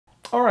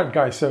All right,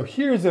 guys, so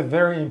here's a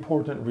very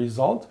important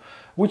result,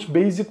 which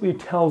basically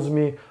tells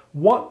me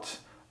what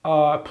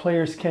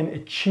players can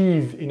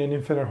achieve in an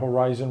Infinite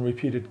Horizon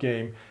repeated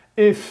game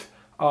if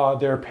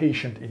they're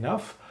patient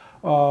enough.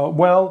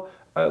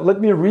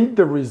 Let me read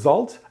the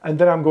result, and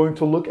then I'm going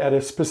to look at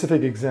a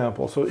specific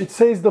example. So it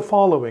says the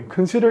following: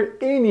 consider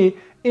any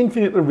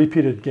infinitely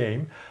repeated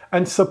game,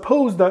 and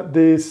suppose that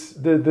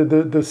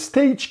the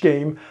stage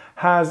game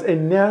has a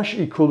Nash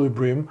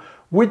equilibrium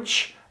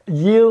which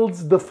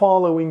yields the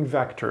following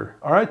vector,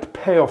 all right,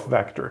 payoff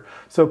vector.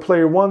 So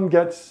player 1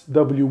 gets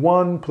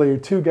W1, player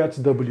 2 gets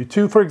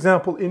W2. For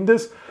example, in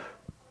this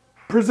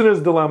prisoner's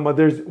dilemma,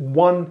 there's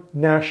one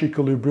Nash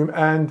equilibrium,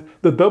 and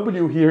the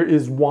W here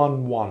is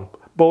 1, 1.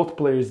 Both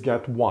players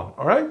get 1,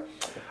 all right?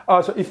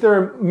 So if there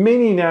are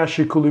many Nash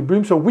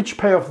equilibriums, so which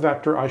payoff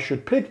vector I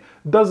should pick,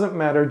 doesn't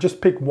matter, just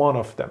pick one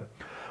of them.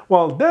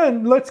 Well,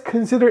 then let's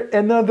consider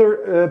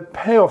another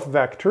payoff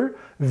vector,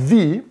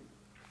 V,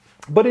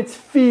 but it's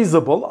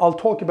feasible. I'll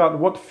talk about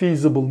what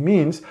feasible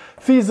means.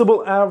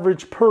 Feasible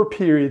average per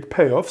period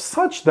payoff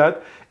such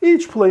that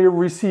each player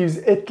receives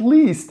at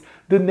least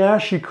the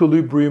Nash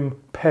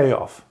equilibrium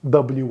payoff,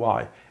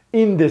 Wi,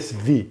 in this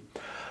V.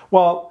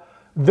 Well,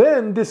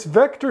 then this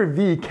vector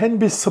V can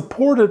be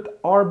supported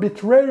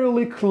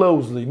arbitrarily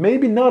closely,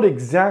 maybe not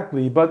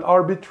exactly, but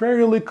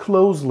arbitrarily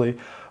closely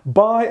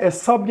by a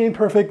subgame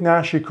perfect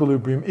Nash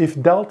equilibrium if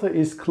delta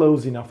is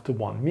close enough to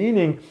 1,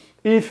 meaning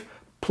if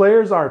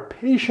players are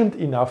patient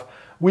enough,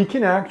 we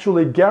can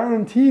actually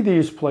guarantee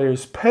these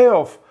players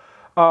payoff,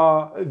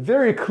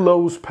 very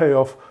close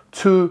payoff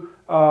to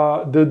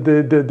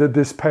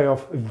this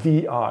payoff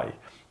VI.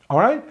 All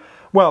right?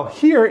 Well,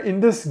 here in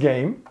this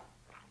game,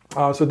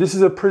 so this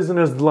is a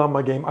prisoner's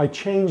dilemma game. I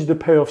changed the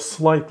payoff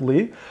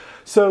slightly.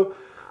 So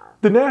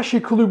the Nash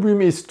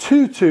equilibrium is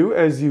 2-2,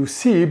 as you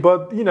see,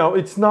 but you know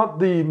it's not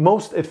the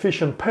most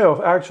efficient payoff.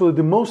 Actually,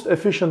 the most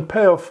efficient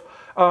payoff,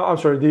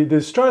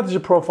 the strategy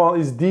profile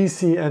is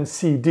DC and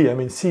CD. I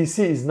mean,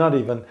 CC is not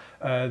even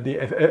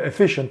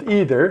efficient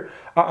either.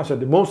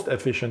 The most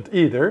efficient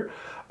either.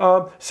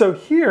 So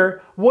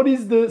here, what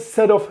is the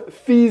set of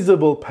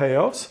feasible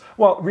payoffs?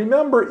 Well,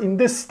 remember in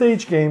this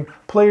stage game,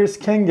 players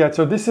can get,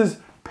 so this is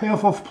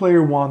payoff of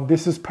player 1,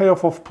 this is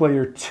payoff of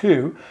player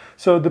 2.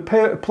 So the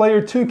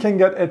player 2 can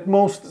get at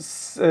most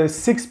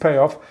 6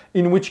 payoff,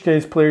 in which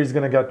case player is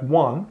going to get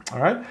 1, all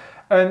right?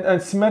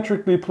 And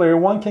symmetrically, player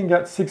 1 can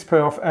get 6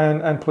 payoff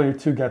and player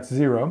 2 gets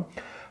 0.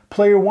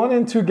 Player 1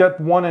 and 2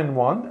 get 1 and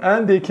 1,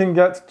 and they can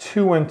get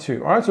 2 and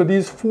 2, all right? So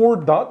these 4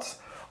 dots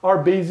are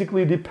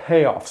basically the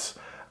payoffs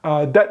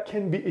that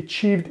can be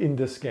achieved in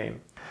this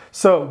game.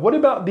 So what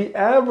about the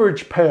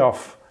average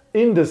payoff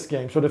in this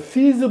game? So the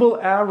feasible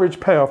average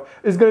payoff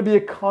is going to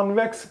be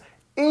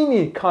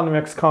any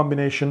convex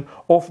combination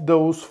of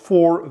those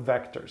 4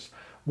 vectors.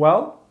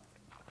 Well,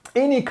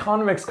 any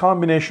convex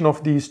combination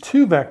of these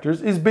 2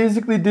 vectors is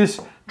basically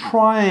this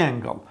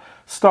triangle,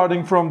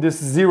 starting from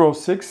this 0,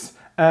 6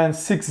 and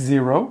 6,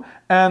 0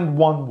 and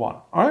 1, 1.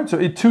 All right, so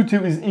 2,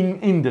 2 is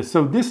in this.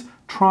 So this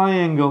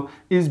triangle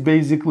is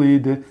basically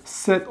the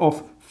set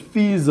of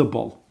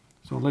feasible.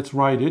 So let's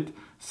write it.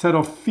 Set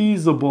of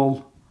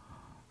feasible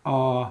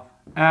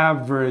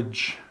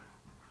average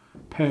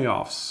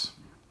payoffs.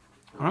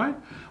 All right.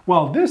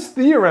 Well, this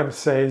theorem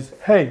says,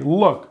 hey,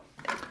 look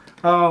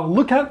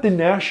at the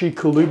Nash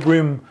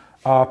equilibrium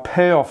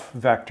payoff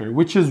vector,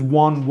 which is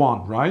 1,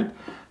 1, right?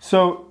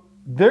 So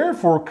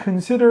therefore,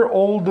 consider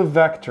all the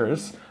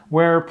vectors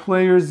where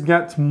players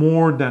get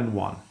more than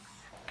 1,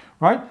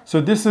 right? So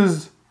this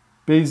is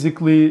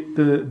basically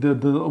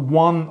the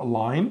one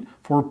line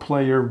for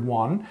player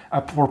 1,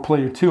 for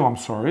player 2, I'm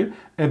sorry.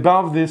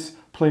 Above this,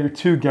 player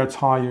 2 gets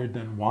higher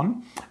than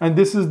 1. And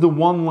this is the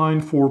one line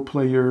for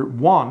player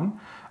 1,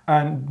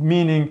 and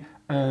meaning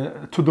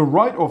to the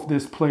right of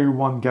this, player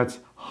 1 gets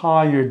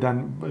higher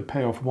than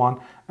payoff 1,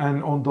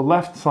 and on the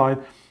left side,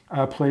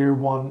 player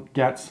 1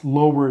 gets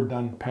lower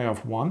than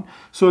payoff 1.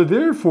 So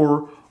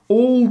therefore,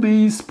 all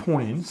these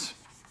points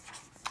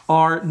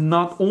are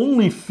not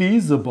only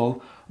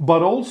feasible,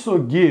 but also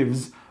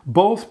gives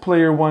both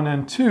player 1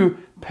 and 2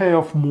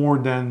 payoff more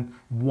than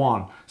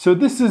 1. So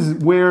this is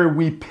where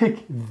we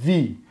pick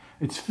V.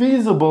 It's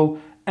feasible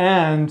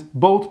and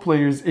both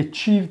players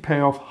achieve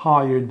payoff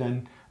higher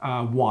than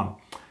 1.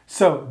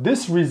 So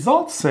this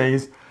result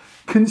says,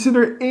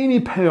 consider any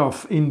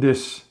payoff in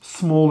this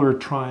smaller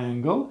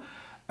triangle.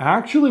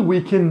 Actually,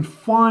 we can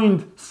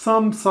find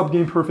some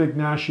subgame perfect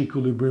Nash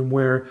equilibrium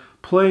where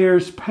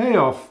players'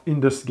 payoff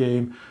in this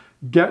game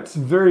gets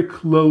very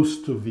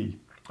close to V.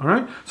 All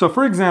right. So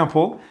for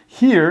example,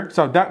 here,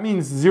 so that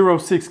means 0,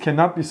 6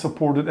 cannot be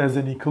supported as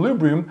an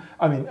equilibrium,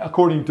 I mean,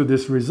 according to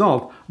this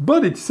result.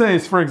 But it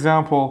says, for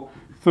example,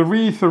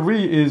 3,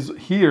 3 is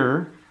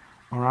here,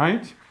 all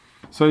right?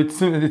 So it's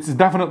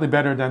definitely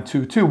better than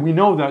 2, 2. We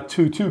know that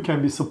 2, 2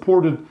 can be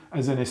supported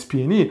as an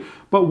SPNE.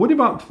 But what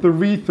about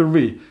 3,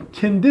 3?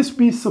 Can this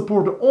be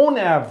supported on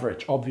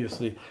average,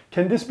 obviously?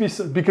 Can this be,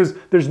 because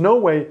there's no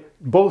way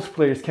both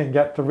players can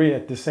get 3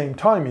 at the same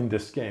time in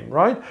this game,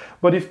 right?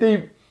 But if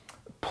they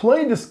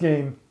play this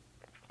game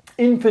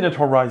infinite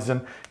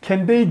horizon,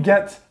 can they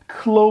get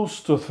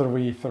close to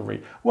 3,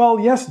 3? Well,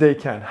 yes, they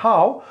can.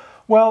 How?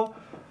 Well,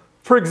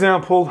 for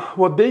example,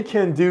 what they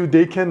can do,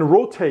 they can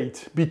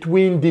rotate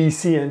between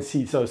DC and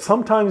C. So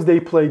sometimes they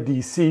play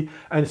DC,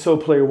 and so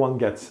player 1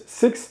 gets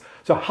 6.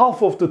 So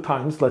half of the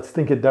times, let's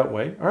think it that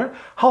way, all right?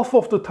 Half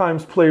of the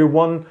times player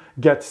 1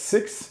 gets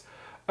 6,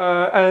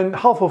 and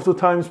half of the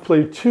times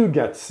player 2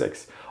 gets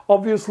 6.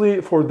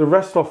 Obviously, for the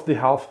rest of the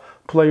half,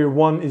 player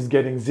 1 is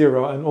getting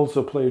 0, and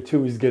also player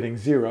 2 is getting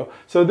 0.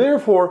 So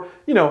therefore,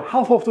 you know,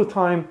 half of the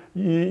time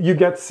you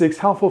get 6,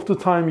 half of the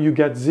time you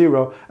get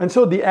 0, and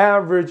so the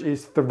average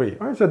is 3.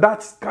 All right? So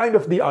that's kind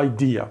of the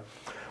idea.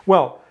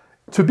 Well,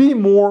 to be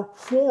more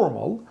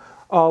formal,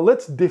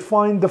 let's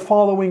define the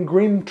following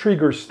green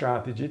trigger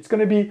strategy. It's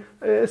going to be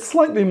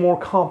slightly more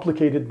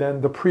complicated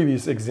than the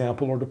previous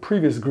example or the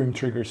previous green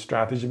trigger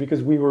strategy,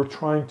 because we were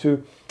trying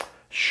to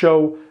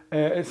show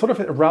sort of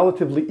a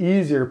relatively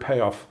easier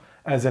payoff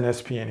as an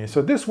SPNE.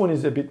 So this one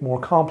is a bit more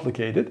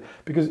complicated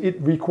because it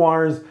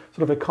requires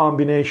sort of a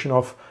combination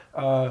of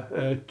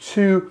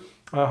two,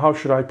 how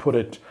should I put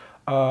it,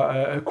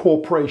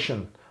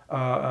 cooperation,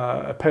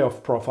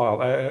 payoff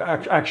profile,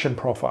 action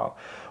profile.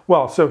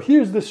 Well, so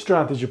here's the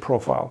strategy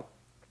profile.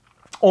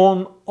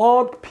 On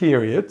odd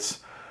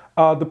periods,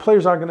 the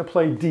players are going to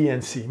play D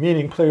and C,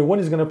 meaning player 1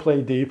 is going to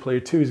play D, player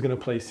 2 is going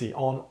to play C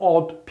on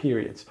odd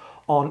periods.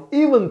 On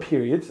even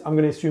periods, I'm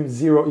going to assume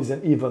 0 is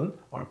an even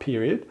or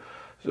period.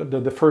 So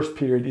the first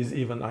period is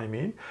even, I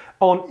mean.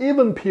 On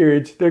even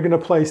periods, they're going to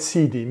play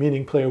CD,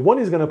 meaning player 1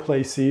 is going to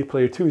play C,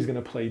 player 2 is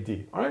going to play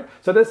D. All right?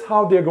 So that's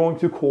how they're going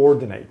to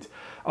coordinate.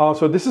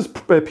 So this is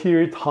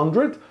period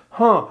 100.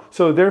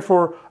 So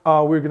therefore,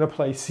 we're going to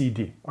play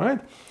CD. All right?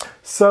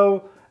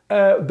 So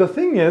the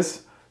thing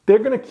is, they're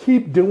going to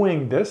keep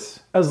doing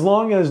this as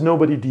long as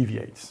nobody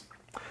deviates.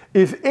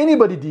 If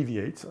anybody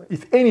deviates,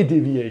 if any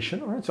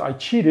deviation, all right, so I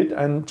cheated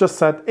and just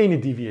said any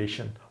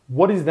deviation.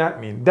 What does that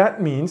mean? That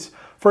means,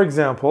 for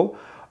example,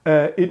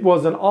 it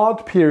was an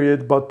odd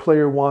period, but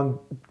player 1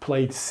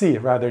 played C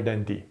rather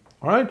than D,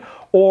 all right?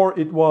 Or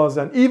it was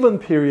an even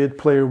period,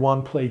 player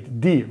 1 played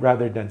D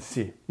rather than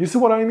C. You see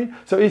what I mean?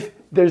 So if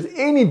there's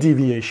any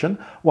deviation,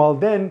 well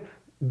then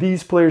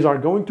these players are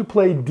going to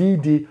play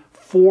DD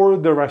for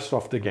the rest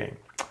of the game.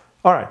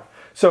 All right.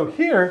 So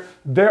here,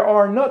 there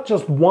are not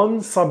just one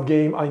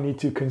subgame I need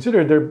to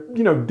consider.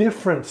 There are,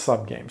 different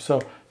subgames.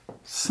 So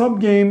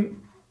subgames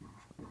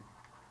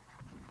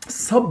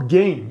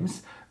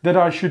that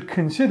I should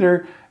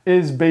consider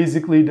is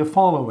basically the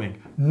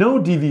following. No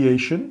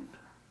deviation.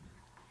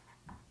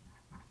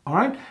 All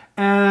right.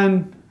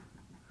 And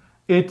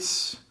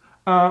it's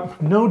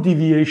no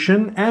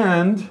deviation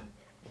and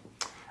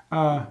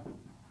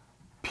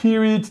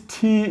period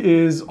T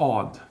is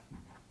odd.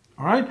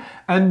 All right,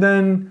 and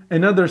then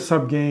another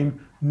subgame,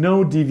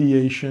 no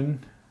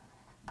deviation,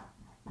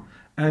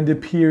 and the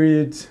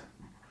period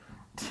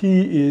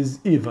T is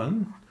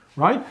even,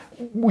 right?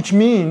 Which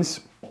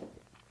means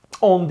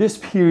on this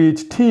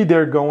period T,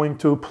 they're going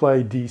to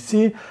play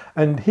DC,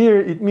 and here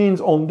it means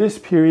on this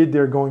period,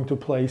 they're going to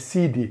play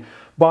CD.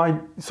 By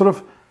sort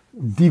of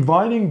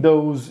dividing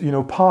those,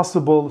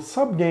 possible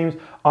subgames,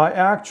 I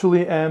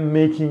actually am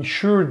making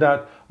sure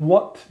that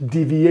what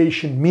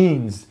deviation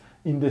means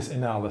in this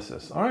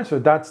analysis. All right, so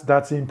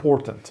that's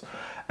important.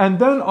 And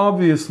then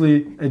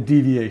obviously a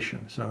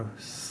deviation. So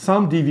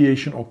some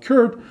deviation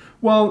occurred.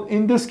 Well,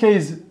 in this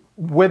case,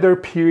 whether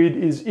period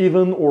is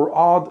even or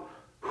odd,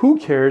 who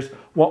cares?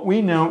 What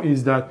we know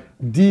is that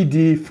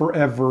DD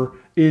forever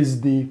is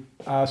the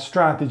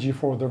strategy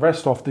for the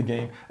rest of the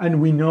game.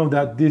 And we know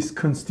that this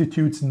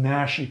constitutes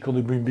Nash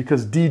equilibrium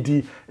because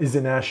DD is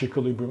the Nash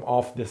equilibrium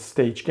of this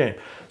stage game.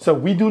 So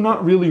we do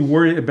not really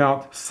worry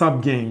about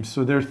subgames.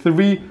 So there are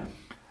three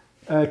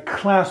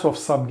class of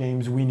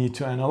subgames we need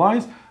to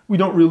analyze. We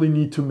don't really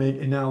need to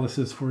make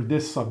analysis for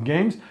this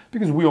subgames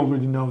because we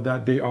already know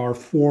that they are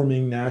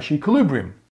forming Nash equilibrium.